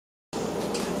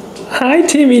Hi,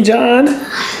 Timmy John.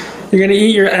 You're gonna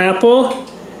eat your apple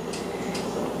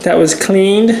that was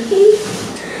cleaned.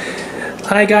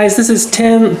 Hi guys, this is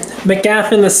Tim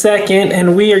McGaffin II,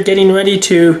 and we are getting ready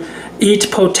to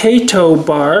eat potato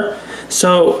bar.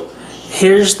 So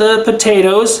here's the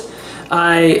potatoes.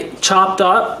 I chopped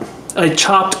up,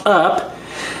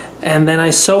 and then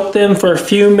I soaked them for a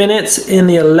few minutes in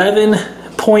the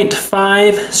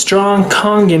 11.5 strong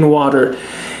Kangen water.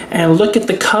 And look at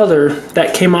the color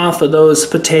that came off of those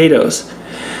potatoes.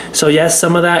 So yes,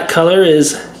 some of that color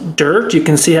is dirt. You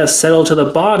can see how it's settled to the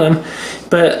bottom.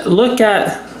 But look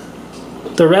at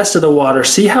the rest of the water.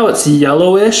 See how it's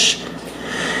yellowish?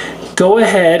 Go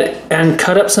ahead and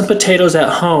cut up some potatoes at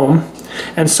home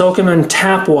and soak them in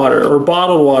tap water or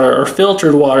bottled water or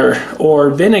filtered water or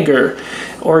vinegar,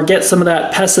 or get some of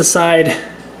that pesticide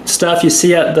stuff you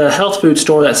see at the health food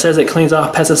store that says it cleans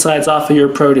off pesticides off of your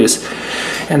produce,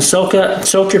 and soak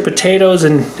your potatoes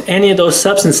in any of those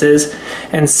substances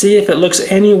and see if it looks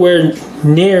anywhere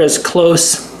near as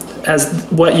close as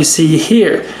what you see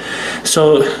here.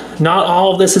 So not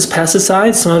all of this is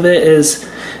pesticides. Some of it is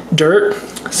dirt,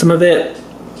 some of it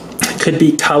could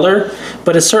be color,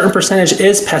 but a certain percentage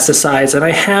is pesticides. And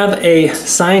I have a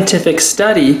scientific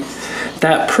study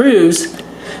that proves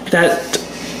that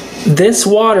this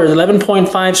water, the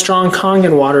 11.5 strong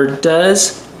Kangen water,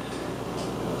 does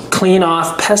clean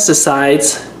off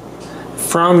pesticides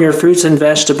from your fruits and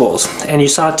vegetables. And you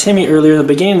saw Timmy earlier in the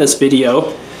beginning of this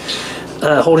video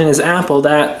holding his apple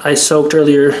that I soaked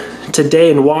earlier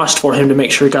today and washed for him to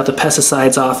make sure he got the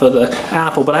pesticides off of the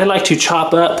apple. But I like to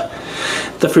chop up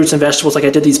the fruits and vegetables like I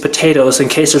did these potatoes in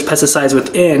case there's pesticides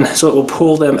within, so it will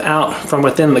pull them out from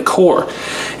within the core.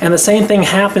 And the same thing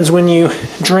happens when you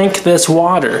drink this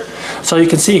water. So you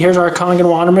can see here's our Kangen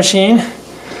water machine.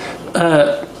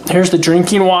 Here's the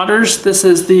drinking waters. This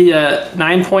is the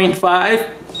 9.5.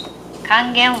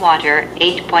 Kangen water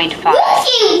 8.5.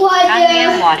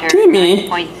 Kangen water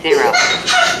 9.0.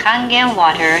 Kangen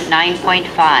water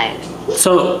 9.5.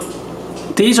 So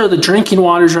these are the drinking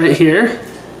waters right here.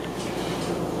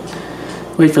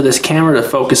 Wait for this camera to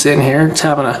focus in here. It's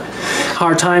having a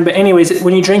hard time. But anyways,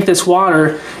 when you drink this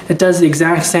water, it does the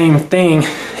exact same thing.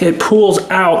 It pulls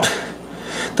out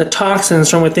the toxins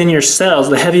from within your cells,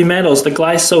 the heavy metals, the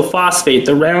glyphosate,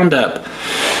 the Roundup.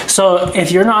 So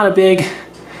if you're not a big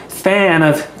fan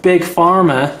of Big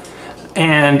Pharma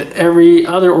and every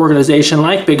other organization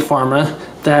like Big Pharma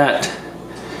that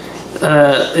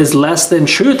is less than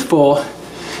truthful,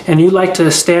 and you like to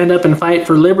stand up and fight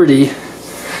for liberty,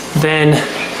 then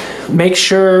make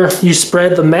sure you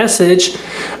spread the message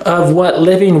of what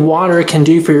living water can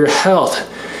do for your health.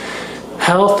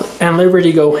 Health and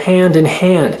liberty go hand in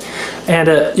hand. And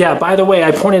yeah, by the way,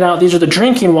 I pointed out these are the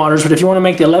drinking waters, but if you want to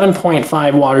make the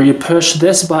 11.5 water, you push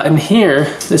this button here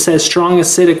that says strong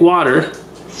acidic water.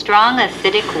 Strong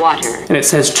acidic water. And it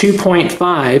says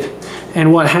 2.5.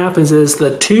 And what happens is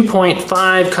the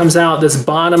 2.5 comes out this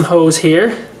bottom hose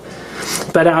here,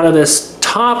 but out of this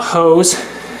top hose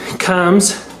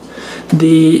comes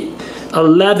the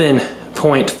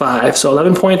 11.5. So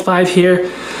 11.5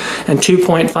 here and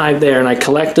 2.5 there, and I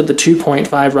collected the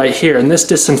 2.5 right here. And this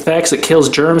disinfects, it kills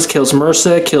germs, kills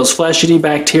MRSA, kills flesh-eating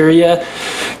bacteria,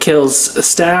 kills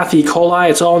staph, E.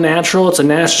 coli. It's all natural. It's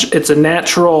a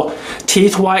natural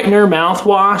teeth whitener,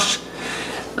 mouthwash,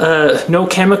 no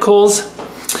chemicals.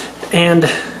 And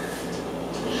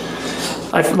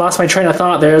I've lost my train of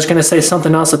thought there. I was going to say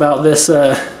something else about this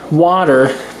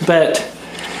water, but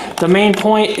the main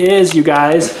point is, you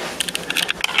guys,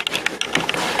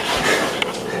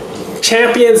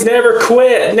 champions never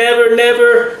quit. Never,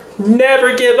 never,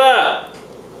 never give up.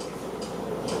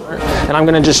 And I'm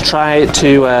going to just try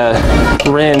to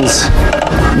rinse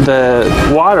the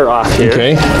water off here.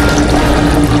 Okay.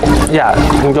 Yeah,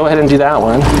 you can go ahead and do that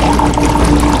one.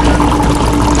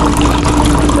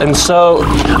 And so,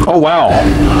 oh wow,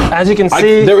 as you can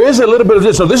see, there is a little bit of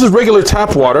this. So this is regular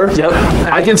tap water. Yep.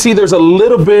 I can see there's a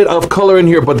little bit of color in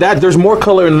here, but there's more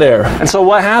color in there. And so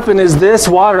what happened is this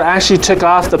water actually took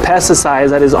off the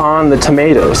pesticides that is on the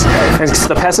tomatoes. And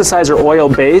the pesticides are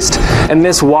oil-based, and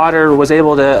this water was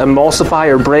able to emulsify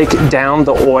or break down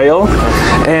the oil,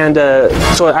 and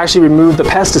so it actually removed the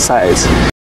pesticides.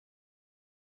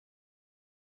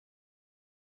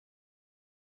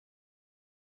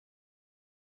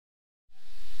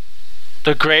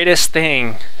 The greatest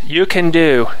thing you can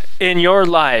do in your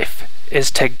life is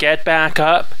to get back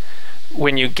up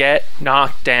when you get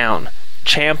knocked down.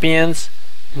 Champions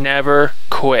never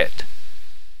quit.